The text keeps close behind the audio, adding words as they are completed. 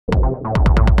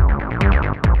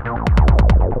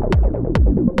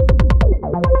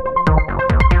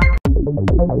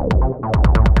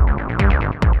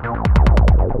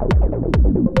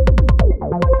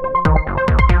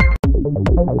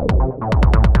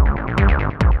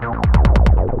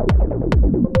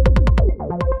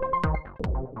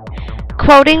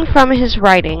Quoting from his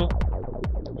writing,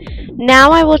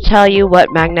 "Now I will tell you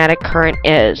what magnetic current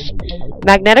is.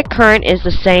 Magnetic current is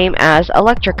the same as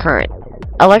electric current.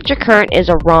 Electric current is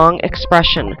a wrong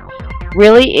expression.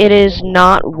 Really, it is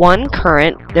not one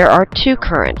current, there are two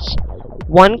currents.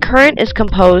 One current is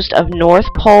composed of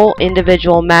North Pole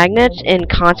individual magnets in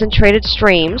concentrated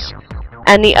streams,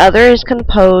 and the other is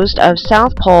composed of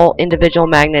South Pole individual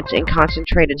magnets in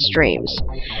concentrated streams,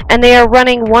 and they are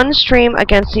running one stream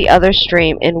against the other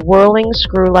stream in whirling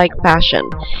screw-like fashion,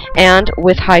 and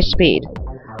with high speed.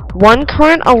 One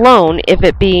current alone, if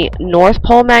it be North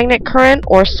Pole magnetic current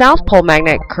or South Pole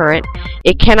magnetic current,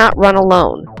 it cannot run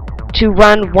alone. To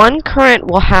run one current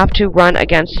will have to run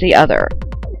against the other."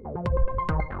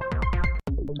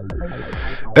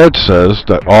 Ed says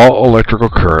that all electrical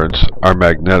currents are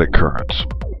magnetic currents.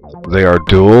 They are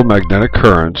dual magnetic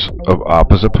currents of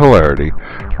opposite polarity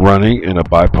running in a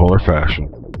bipolar fashion.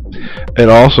 It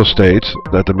also states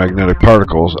that the magnetic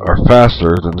particles are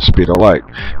faster than the speed of light,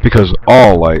 because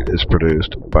all light is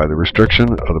produced by the restriction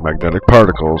of the magnetic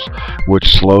particles,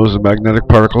 which slows the magnetic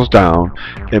particles down,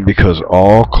 and because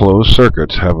all closed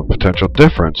circuits have a potential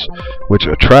difference which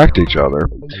attract each other.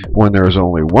 When there is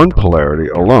only one polarity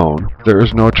alone, there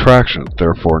is no attraction,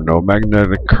 therefore no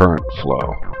magnetic current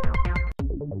flow.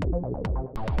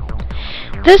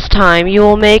 This time you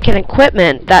will make an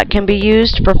equipment that can be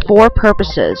used for four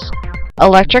purposes: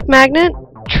 electric magnet,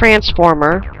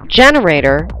 transformer,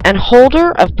 generator, and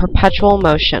holder of perpetual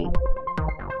motion.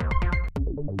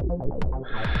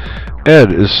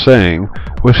 Ed is saying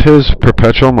with his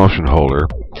perpetual motion holder,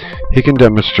 he can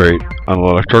demonstrate an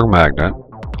electromagnet,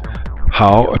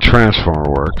 how a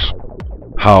transformer works,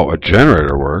 how a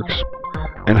generator works,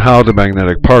 and how the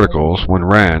magnetic particles, when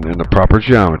ran in the proper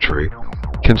geometry,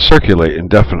 can circulate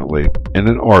indefinitely in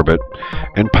an orbit,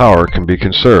 and power can be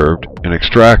conserved and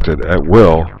extracted at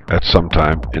will at some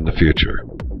time in the future.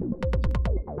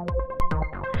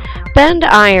 Bend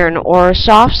iron or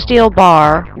soft steel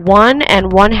bar 1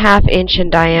 1/2 inch in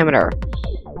diameter.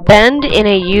 Bend in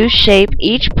a U shape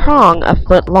each prong a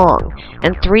foot long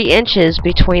and 3 inches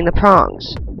between the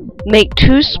prongs. Make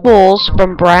 2 spools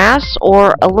from brass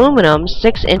or aluminum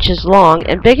 6 inches long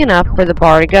and big enough for the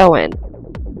bar to go in.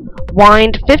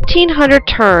 Wind 1,500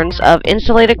 turns of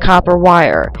insulated copper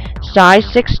wire, size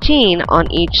 16, on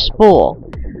each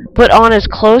spool. Put on as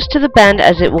close to the bend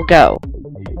as it will go.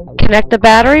 Connect the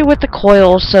battery with the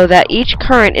coils so that each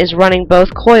current is running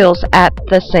both coils at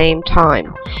the same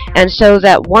time, and so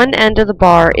that one end of the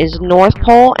bar is North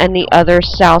Pole and the other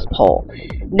South Pole.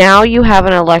 Now you have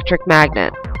an electric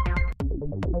magnet.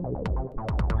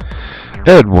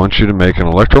 Ed wants you to make an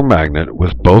electromagnet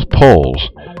with both poles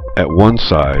at one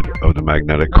side of the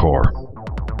magnetic core.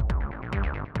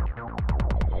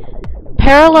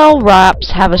 Parallel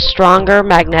wraps have a stronger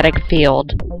magnetic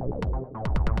field.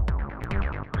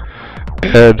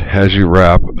 Ed has you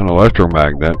wrap an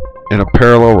electromagnet in a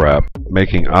parallel wrap,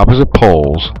 making opposite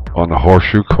poles on the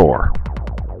horseshoe core.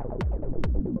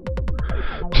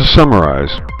 To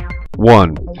summarize,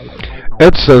 1.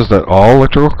 Ed says that all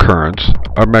electrical currents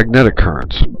are magnetic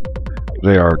currents.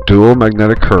 They are dual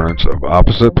magnetic currents of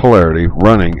opposite polarity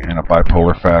running in a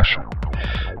bipolar fashion.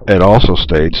 It also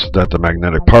states that the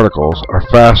magnetic particles are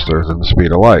faster than the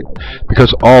speed of light,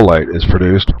 because all light is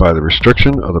produced by the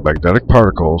restriction of the magnetic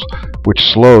particles, which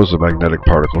slows the magnetic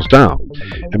particles down,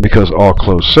 and because all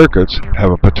closed circuits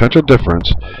have a potential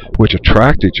difference which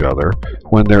attract each other.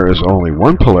 When there is only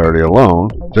one polarity alone,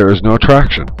 there is no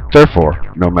attraction, therefore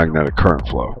no magnetic current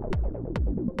flow.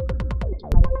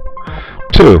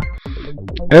 2.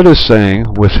 Ed is saying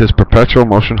with his perpetual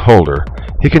motion holder,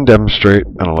 he can demonstrate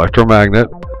an electromagnet,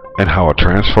 and how a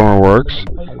transformer works,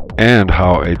 and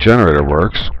how a generator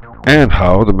works, and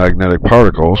how the magnetic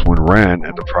particles, when ran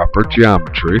in the proper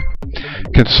geometry,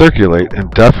 can circulate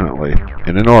indefinitely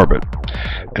in an orbit,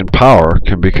 and power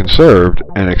can be conserved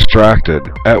and extracted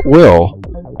at will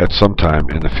at some time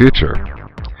in the future.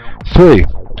 3.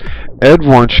 Ed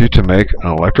wants you to make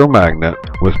an electromagnet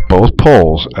with both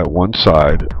poles at one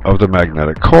side of the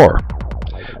magnetic core.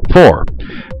 4.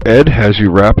 Ed has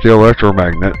you wrap the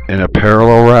electromagnet in a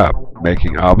parallel wrap,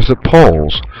 making opposite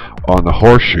poles on the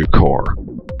horseshoe core.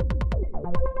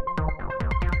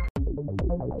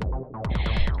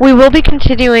 We will be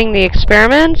continuing the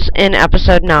experiments in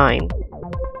episode 9.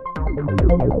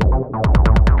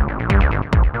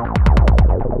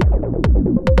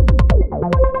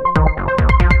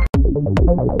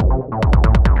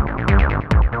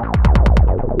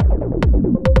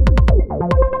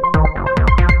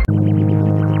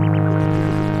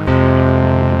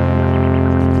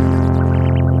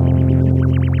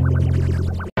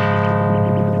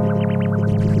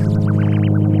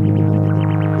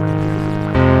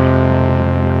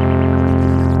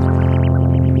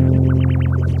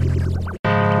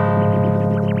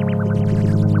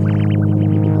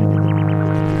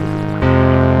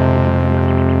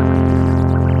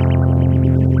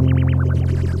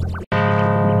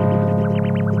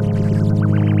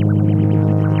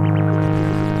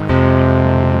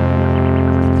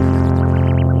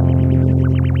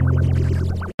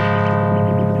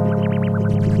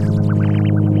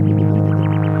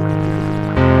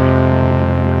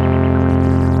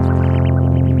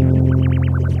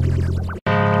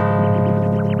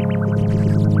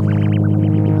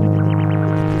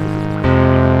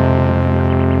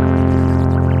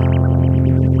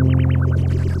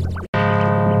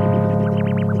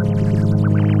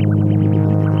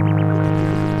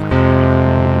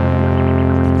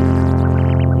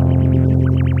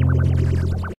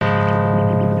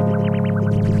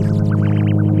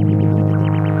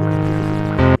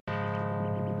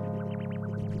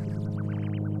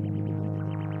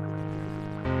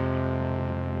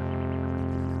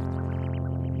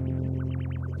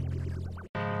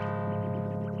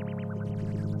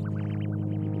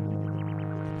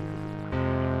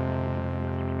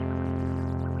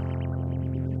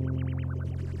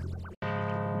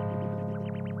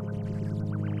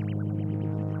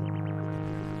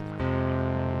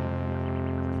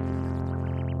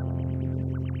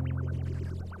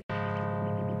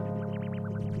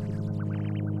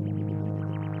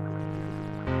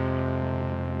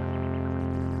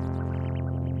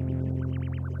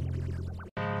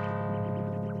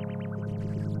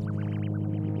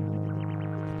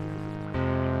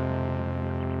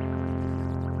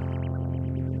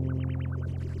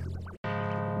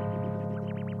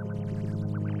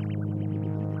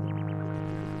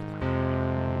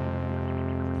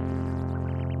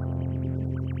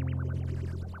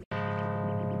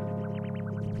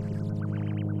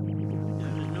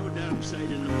 side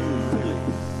in the moon, really.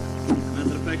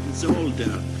 Matter of fact, it's all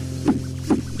dark.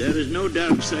 There is no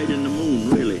dark side in the moon,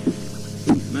 really.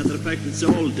 Matter of fact, it's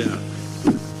all dark.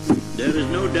 There is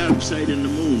no dark side in the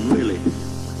moon, really.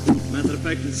 Matter of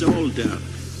fact, it's all dark.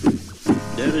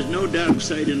 There is no dark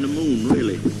side in the moon,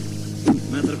 really.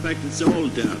 Matter of fact, it's all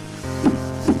dark.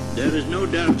 There is no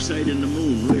dark side in the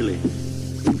moon, really.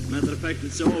 Matter of fact,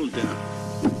 it's all dark.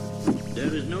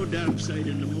 There is no dark side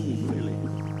in the moon, really.